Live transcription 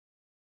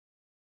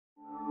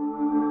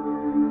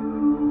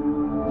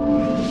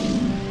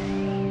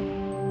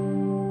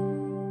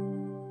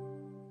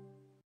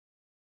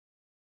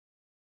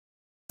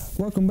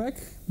Welcome back,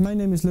 my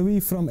name is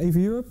Louis from AV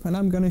Europe and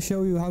I'm going to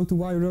show you how to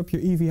wire up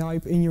your EV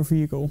hype in your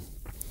vehicle.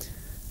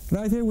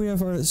 Right here we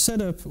have our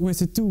setup with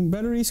the two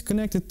batteries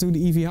connected to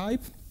the EV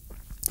hype,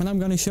 and I'm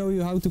going to show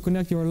you how to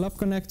connect your lap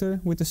connector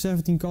with the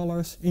 17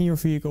 colors in your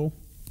vehicle.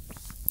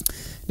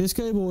 This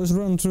cable is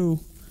run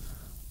through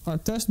our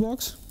test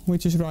box,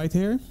 which is right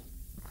here,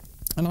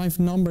 and I've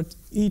numbered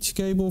each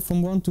cable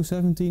from 1 to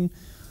 17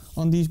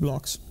 on these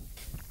blocks.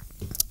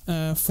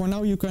 For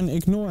now you can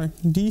ignore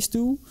these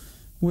two,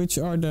 which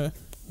are the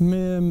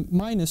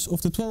minus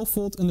of the 12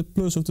 volt and the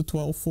plus of the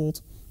 12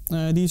 volt.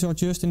 These are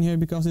just in here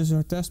because this is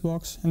our test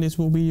box and this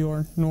will be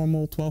your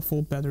normal 12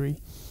 volt battery.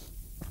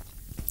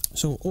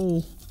 So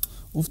all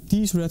of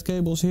these red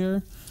cables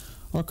here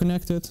are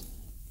connected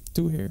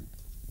to here.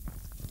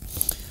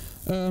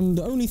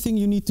 The only thing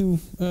you need to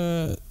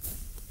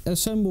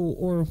assemble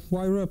or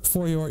wire up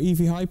for your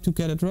EV hype to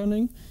get it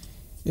running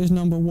is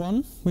number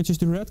 1, which is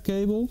the red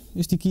cable,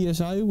 is the key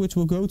SI, which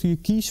will go to your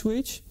key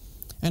switch,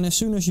 and as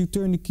soon as you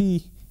turn the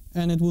key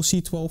and it will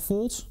see 12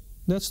 volts,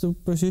 that's the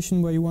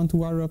position where you want to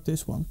wire up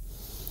this one.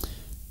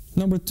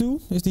 Number 2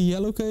 is the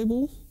yellow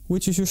cable,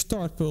 which is your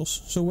start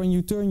pulse. So when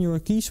you turn your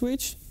key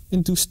switch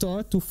into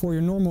start for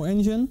your normal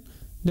engine,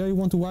 there you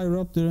want to wire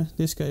up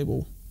this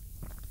cable.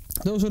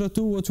 Those are the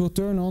two which will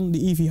turn on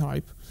the EV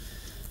hype.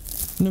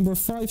 Number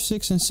 5,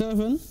 6 and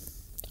 7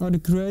 are the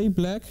grey,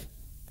 black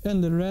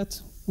and the red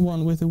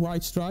one with the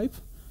white stripe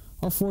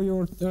are for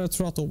your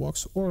throttle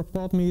box or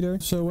pot meter.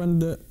 So when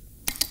the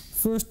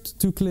first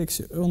two clicks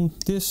on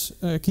this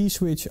key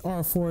switch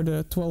are for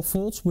the 12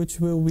 volts, which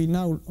will be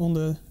now on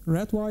the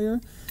red wire,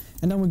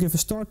 and then we give a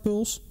start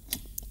pulse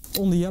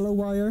on the yellow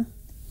wire,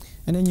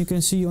 and then you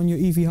can see on your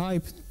EV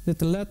hype that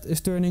the LED is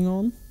turning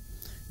on.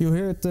 You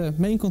hear the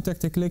main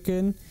contactor click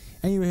in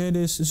and you hear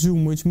this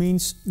zoom, which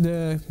means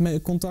the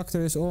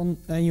contactor is on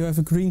and you have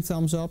a green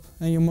thumbs up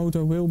and your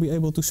motor will be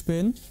able to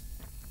spin.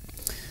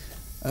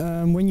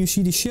 When you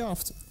see the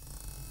shaft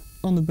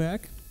on the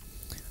back,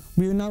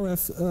 we now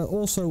have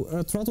also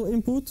a throttle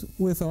input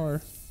with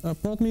our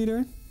pot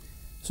meter,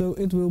 so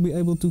it will be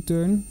able to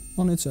turn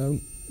on its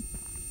own.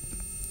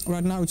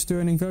 Right now it's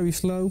turning very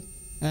slow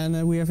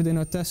and we have it in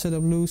our test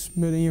setup loose,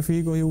 but in your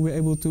vehicle you'll be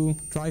able to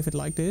drive it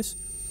like this.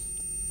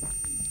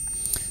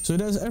 So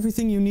that's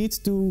everything you need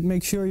to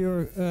make sure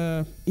your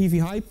EV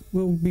hype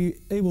will be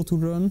able to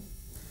run.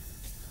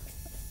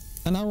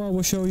 And now I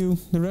will show you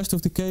the rest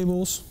of the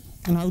cables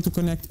and how to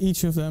connect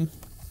each of them.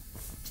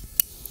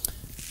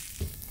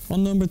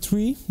 On number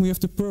 3 we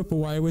have the purple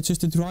wire, which is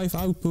the drive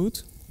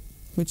output,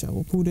 which I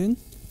will put in.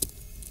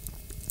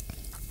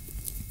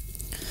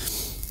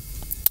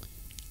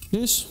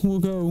 This will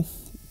go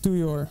to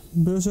your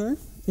buzzer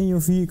in your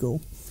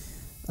vehicle.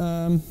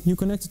 You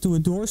connect it to a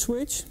door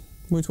switch,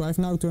 which I've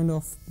now turned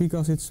off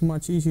because it's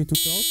much easier to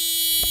talk.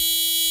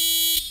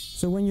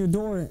 So when your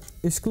door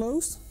is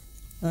closed,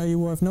 you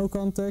will have no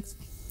contact,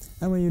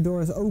 and when your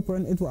door is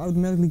open it will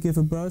automatically give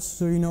a buzz,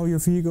 so you know your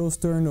vehicle is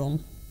turned on.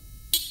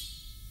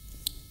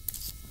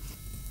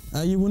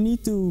 You will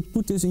need to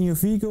put this in your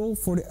vehicle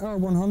for the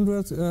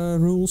R100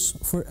 rules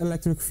for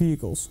electric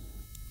vehicles.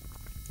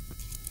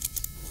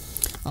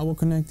 I will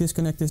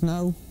disconnect this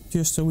now,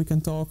 just so we can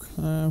talk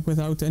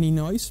without any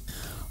noise.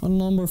 On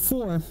number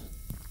 4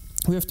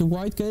 we have the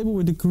white cable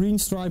with the green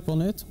stripe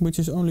on it, which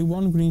is only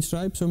one green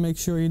stripe, so make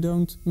sure you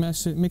don't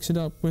mix it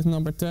up with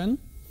number 10.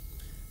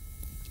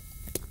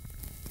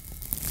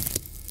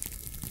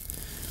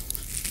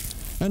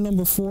 And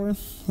number 4,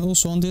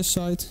 also on this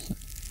side,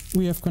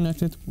 we have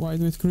connected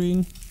white with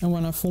green, and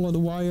when I follow the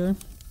wire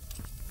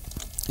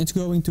it's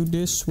going to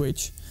this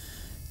switch.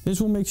 This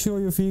will make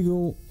sure your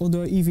vehicle or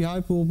the EV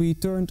hype will be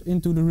turned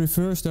into the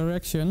reverse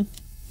direction,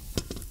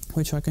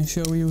 which I can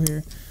show you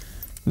here.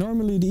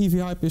 Normally the EV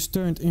hype is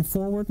turned in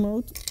forward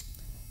mode,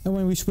 and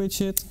when we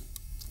switch it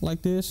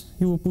like this,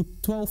 you will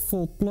put 12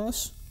 volt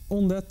plus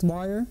on that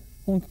wire,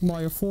 on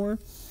wire 4,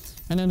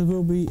 and then it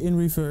will be in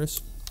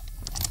reverse.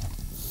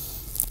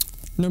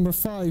 Number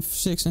 5,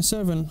 6 and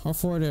 7 are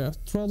for the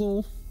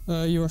throttle,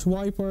 your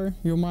wiper,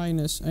 your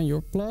minus and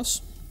your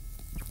plus.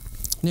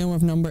 Then we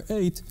have number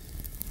 8,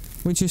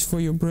 which is for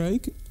your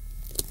brake.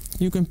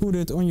 You can put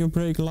it on your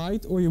brake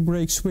light or your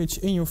brake switch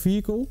in your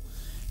vehicle.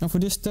 And for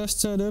this test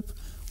setup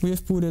we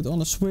have put it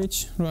on a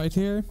switch right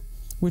here,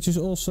 which is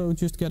also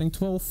just getting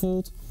 12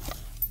 volt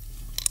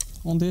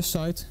on this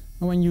side.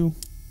 And when you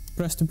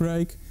press the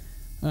brake,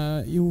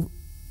 your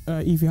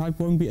EV hype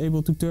won't be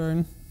able to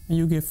turn and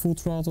you give full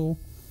throttle.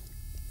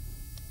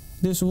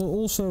 This will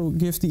also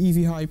give the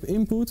EV hype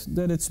input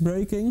that it's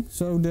braking,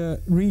 so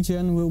the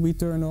regen will be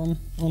turned on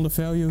the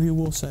value you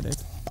will set it.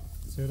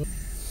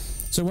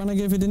 So when I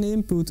give it an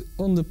input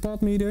on the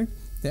pot meter,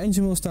 the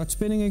engine will start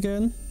spinning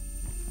again,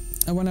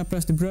 and when I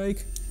press the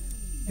brake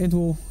it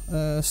will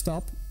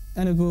stop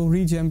and it will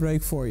regen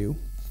brake for you,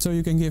 so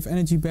you can give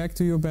energy back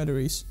to your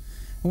batteries.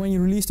 And when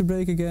you release the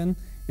brake again,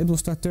 it will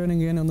start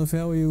turning in on the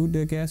value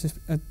the gas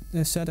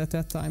is set at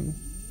that time.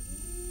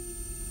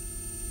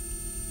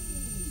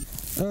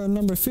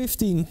 Number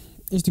 15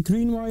 is the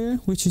green wire,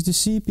 which is the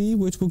CP,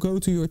 which will go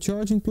to your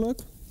charging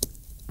plug.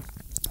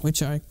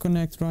 which I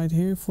connect right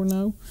here for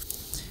now.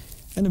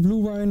 And the blue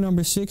wire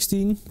number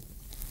 16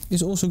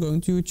 is also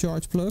going to a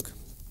charge plug,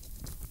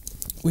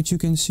 which you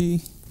can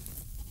see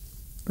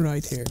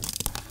right here.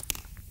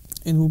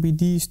 It will be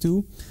these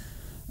two.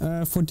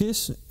 For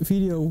this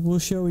video we'll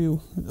show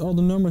you all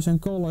the numbers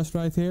and colors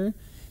right here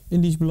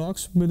in these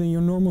blocks, but in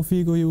your normal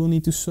vehicle you will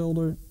need to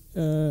solder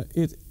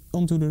it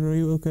onto the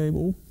rail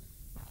cable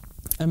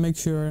and make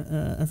sure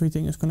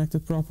everything is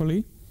connected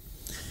properly.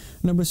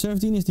 Number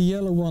 17 is the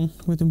yellow one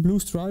with a blue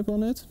stripe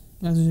on it,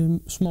 that is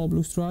a small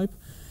blue stripe,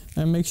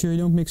 and make sure you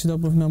don't mix it up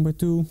with number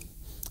 2.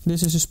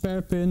 This is a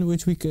spare pin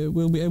which we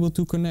will be able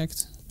to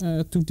connect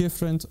to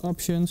different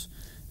options,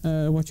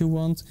 what you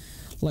want,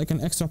 like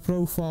an extra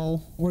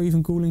profile or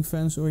even cooling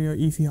fans or your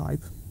EV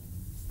hype.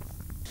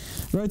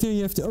 Right here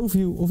you have the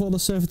overview of all the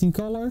 17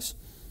 colors.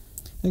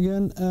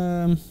 Again,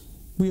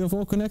 we have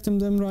all connected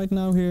them right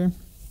now here.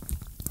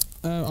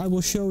 I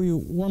will show you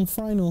one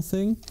final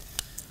thing,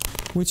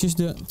 which is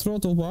the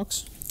throttle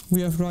box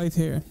we have right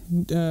here.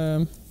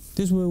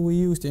 This will be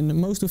used in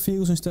most of the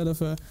vehicles instead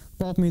of a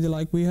pulp meter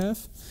like we have.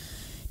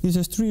 This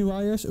has 3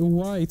 wires, a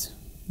white,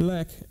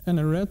 black and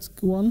a red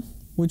one,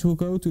 which will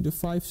go to the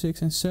 5,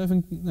 6 and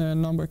 7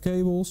 number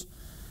cables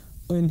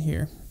in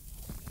here.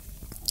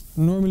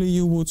 Normally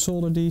you would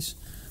solder these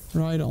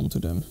right onto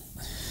them.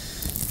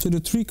 So the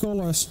 3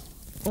 colors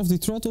of the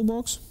throttle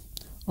box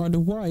are the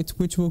white,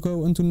 which will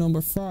go into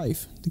number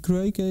 5, the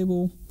grey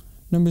cable,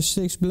 number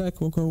 6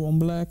 black will go on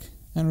black,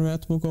 and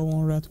red will go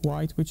on red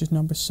white, which is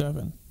number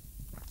 7.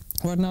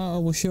 Right now I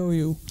will show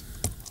you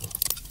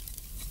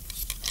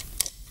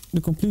the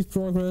complete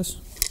progress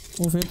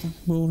of it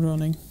while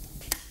running.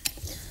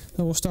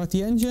 I will start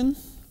the engine,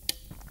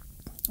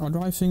 our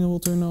drive signal will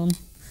turn on,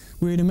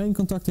 we hear the main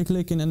contactor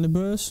clicking and the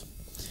bus,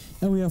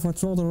 and we have our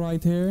throttle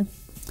right here.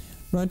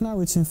 Right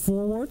now it's in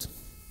forward,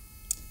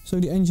 so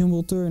the engine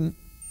will turn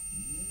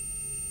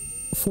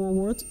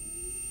forward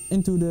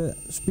into the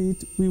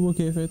speed we will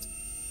give it.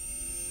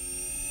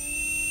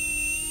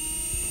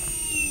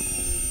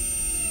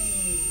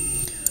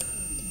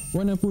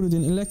 When I put it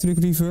in electric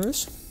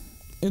reverse,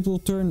 it will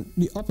turn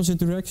the opposite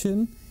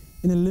direction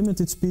in a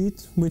limited speed,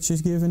 which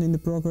is given in the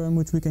program,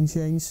 which we can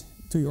change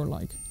to your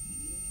like.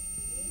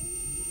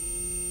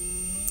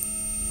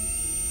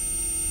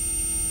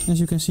 As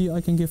you can see,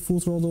 I can give full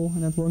throttle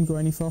and it won't go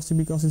any faster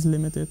because it's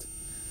limited.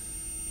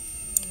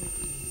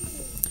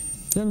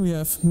 Then we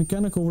have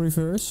mechanical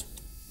reverse,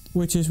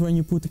 which is when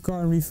you put the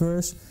car in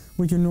reverse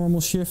with your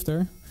normal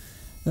shifter.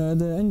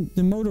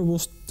 The motor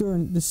will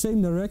turn the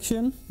same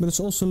direction, but it's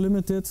also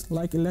limited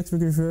like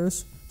electric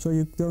reverse, so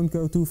you don't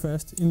go too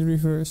fast in the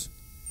reverse.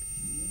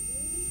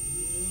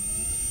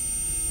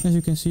 As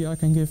you can see, I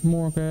can give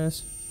more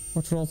gas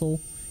or throttle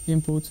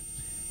input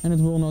and it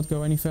will not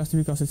go any faster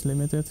because it's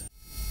limited.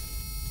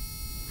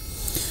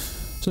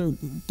 So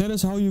that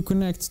is how you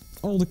connect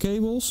all the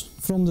cables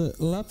from the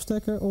lap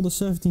stacker, all the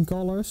 17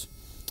 colors.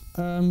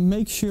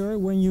 Make sure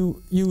when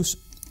you use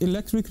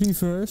electric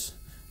reverse,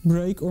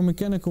 brake or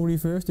mechanical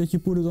reverse that you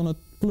put it on a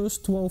plus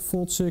 12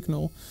 volt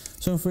signal.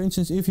 So for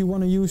instance, if you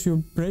want to use your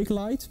brake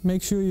light,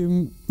 make sure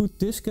you put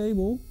this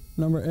cable,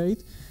 number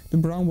 8, the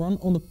brown one,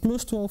 on the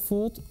plus 12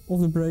 volt of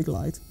the brake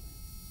light.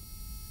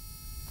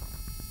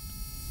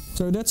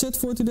 So that's it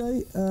for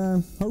today.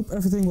 Hope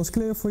everything was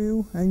clear for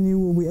you and you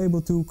will be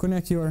able to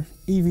connect your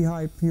EV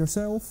hype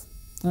yourself.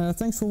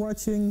 Thanks for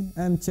watching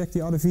and check the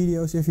other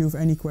videos if you have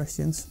any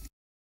questions.